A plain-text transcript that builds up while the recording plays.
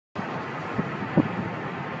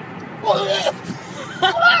Hey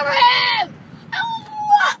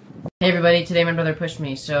everybody, today my brother pushed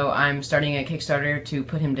me, so I'm starting a Kickstarter to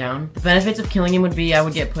put him down. The benefits of killing him would be I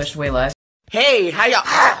would get pushed way less. Hey, how y'all?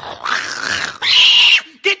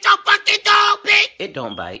 Get your fucking dog, bitch! It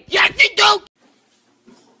don't bite. Yes, it do!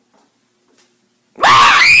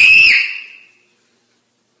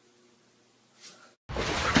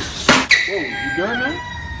 Whoa, you good, man?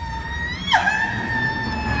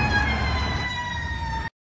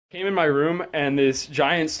 Came in my room and this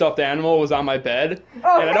giant stuffed animal was on my bed, and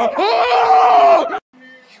I don't. Oh!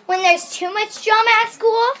 When there's too much drama at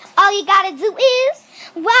school, all you gotta do is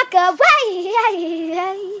walk away.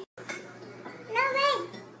 No, wait.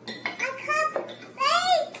 I can't. Wait. No!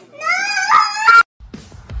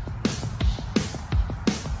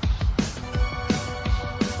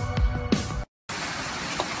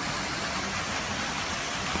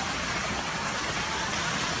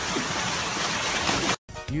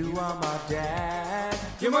 You are my dad.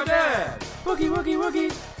 You're my dad. Woogie, woogie,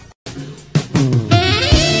 woogie.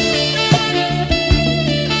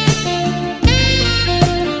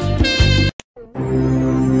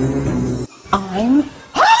 I'm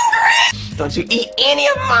hungry! Don't you eat any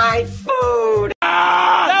of my food!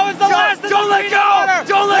 Ah! That was the last. Don't let go!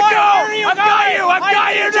 Don't let go! I've got you! I've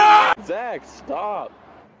got you! No! Zach, stop!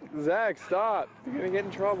 Zach, stop! You're gonna get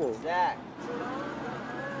in trouble. Zach.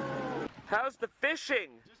 How's the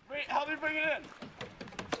fishing? Just wait. Help me bring it in.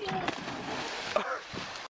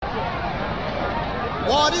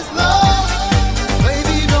 What is love?